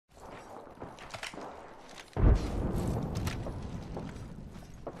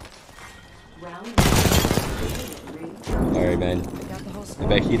Alright, man. I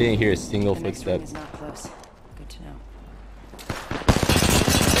bet he didn't hear a single footstep. Is not close. Good to know.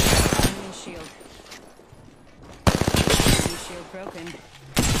 Enemy shield. Enemy shield broken.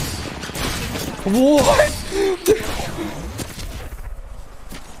 What?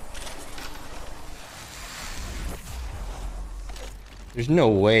 There's no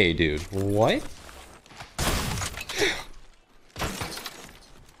way, dude. What?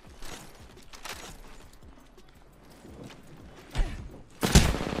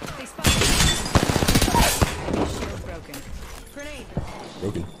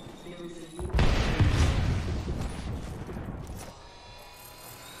 Broken.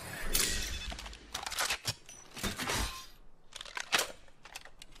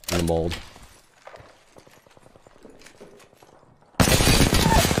 In the mold.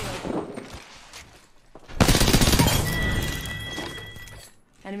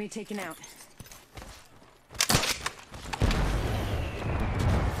 Enemy taken out.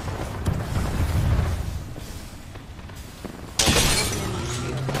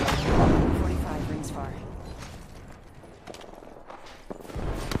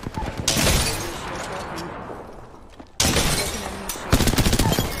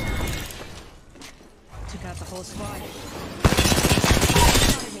 Whole squad.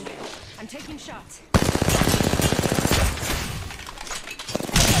 I'm taking shots.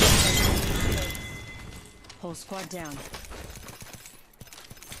 Whole squad down.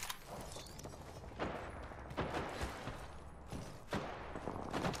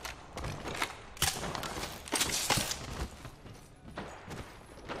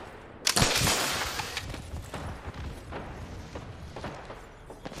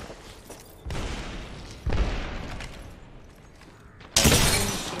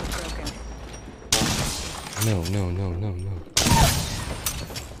 No, no, no, no, no.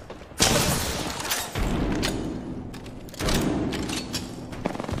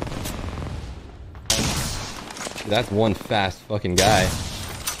 That's one fast fucking guy.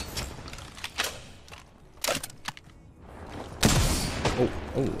 Oh,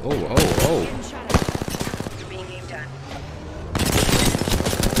 oh, oh, oh, oh. You're being aimed at.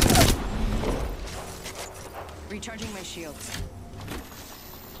 Recharging my shields.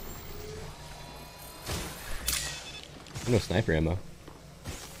 No sniper ammo.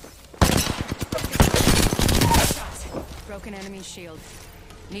 Broken enemy shield.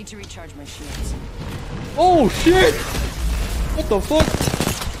 Need to recharge my shields. Oh shit! What the fuck?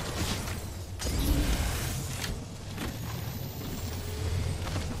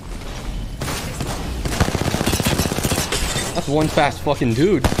 That's one fast fucking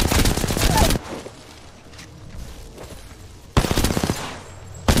dude.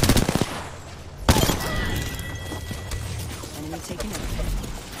 Taking it.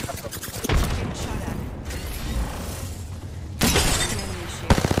 Getting shot at. Enemy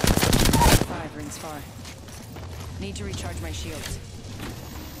shield. 5 rings far. Need to recharge my shields.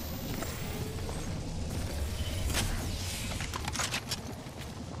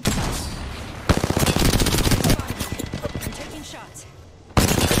 I'm taking shots.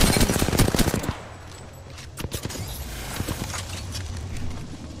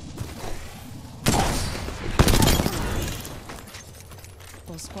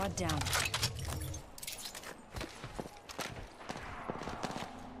 Full squad down.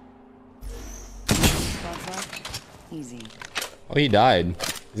 Easy. Oh, he died.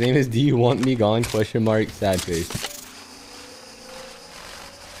 His name is Do You Want Me Gone? Question mark, sad face.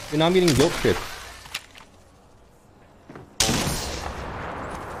 You're not getting guilt tripped.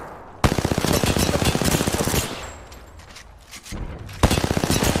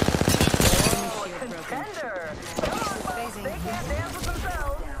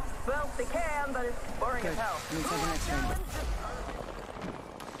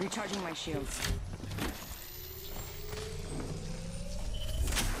 Recharging my shields.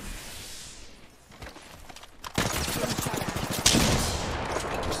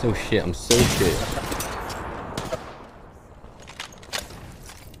 I'm so shit. I'm so shit.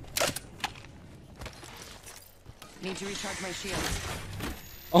 Need to recharge my shields.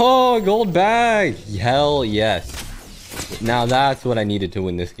 Oh, gold bag! Hell yes. Now that's what I needed to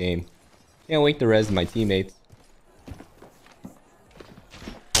win this game. Can't wait to res my teammates.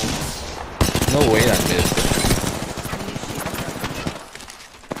 No way that missed.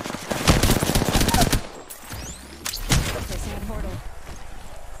 Placing a portal.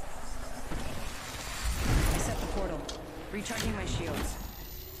 I set the portal. Recharging my shields.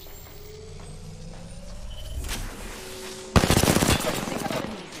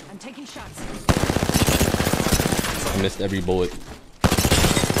 I'm taking shots. I missed every bullet.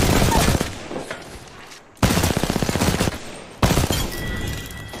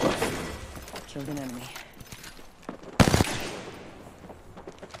 Killed an enemy.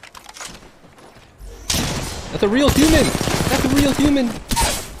 That's a real human! That's a real human!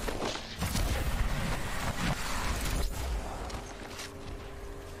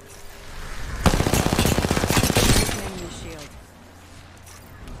 Enemy shield.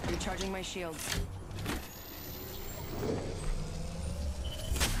 Recharging my shields.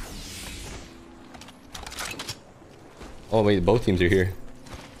 Oh wait, both teams are here.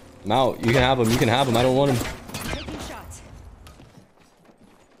 I'm out. You can have him. You can have him. I don't want him. I'm taking shots.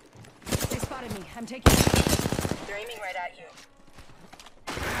 They spotted me. I'm taking shots. They're aiming right at you.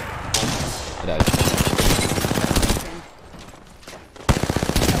 I died.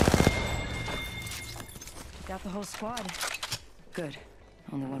 Got the whole squad. Good.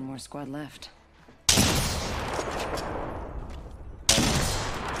 Only one more squad left.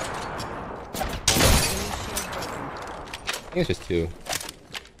 I think it's just 2.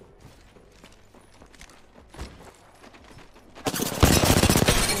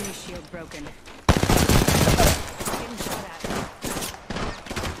 Enemy shield broken. Getting shot at.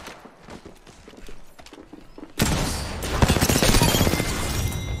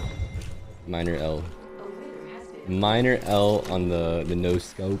 Minor L. Minor L on the no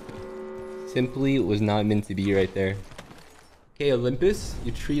scope. Simply was not meant to be right there. Okay, Olympus,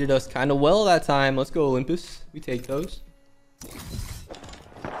 you treated us kind of well that time. Let's go, Olympus. We take those.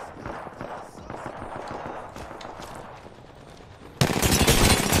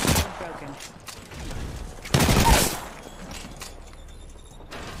 Broken.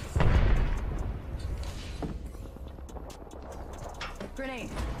 Grenade.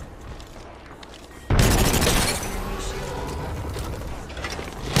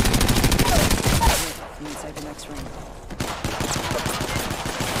 I'm inside the next ring.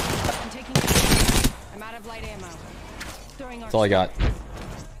 I'm taking. I'm out of light ammo. Throwing arc. That's all I got.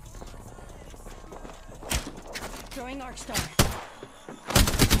 Throwing arc star.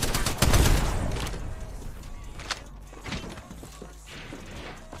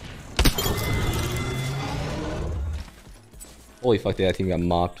 Holy fuck, that team got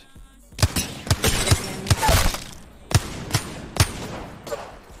mopped.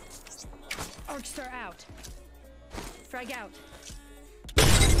 Arc star out. Frag out.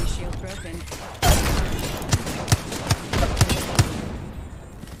 Enemy shield broken.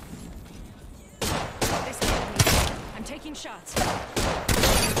 They spotted me. I'm taking shots.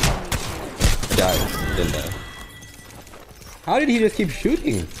 Died. Didn't die. How did he just keep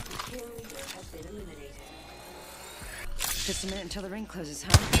shooting? Just a minute until the ring closes,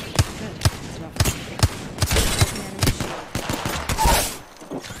 huh? Good. It's rough.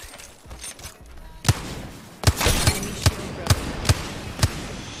 Broken enemy shield. Enemy shield broken.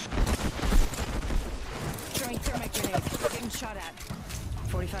 Throwing thermite grenade. Getting shot at.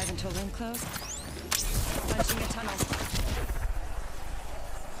 45 until ring close. Punching a tunnel.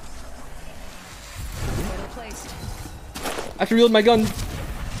 Portal placed. I have to reload my gun.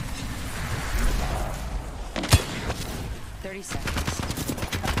 30 seconds.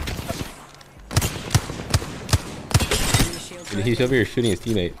 Enemy shield And he's over here shooting his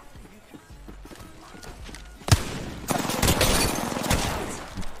teammate.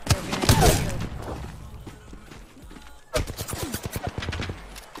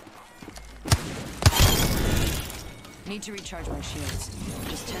 Need to recharge my shields.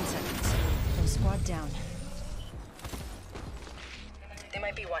 Just 10 seconds. Full squad down. They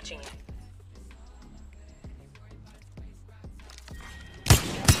might be watching you.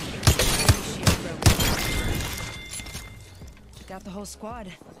 Enemy shield broken. Got the whole squad.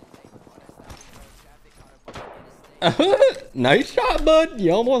 Nice shot, bud.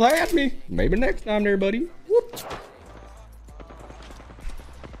 You almost had me. Maybe next time there, buddy. Whoop.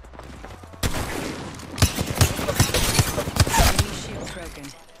 Enemy shield broken.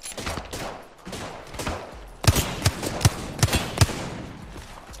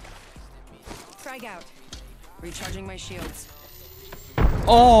 Frag out. Recharging my shields.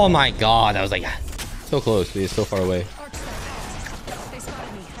 Oh my god, that was like so close, but he's so far away. Arc star out. They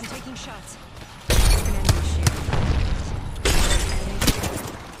spotted me. I'm taking shots. Broken enemy shield.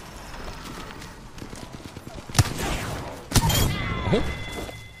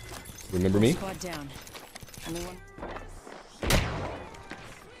 Remember me? Squad down. Only one.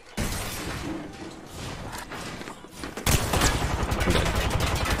 I'm dead.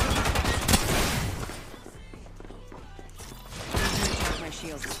 Recharge my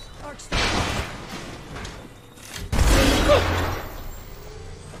shields. Arc star.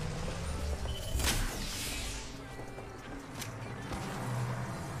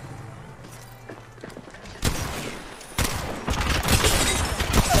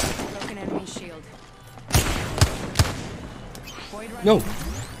 Broken enemy shield. No.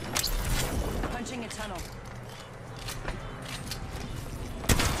 Punching a tunnel.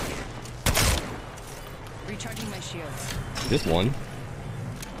 Recharging my shields. Just one.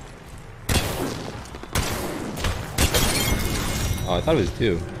 Oh, I thought it was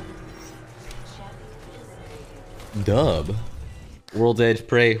two. Dub. World's Edge,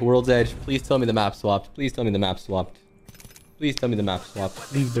 pray. World's Edge. Please tell me the map swapped. Please tell me the map swapped. Please tell me the map swapped.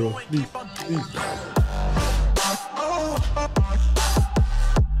 Please, bro. Please. Please.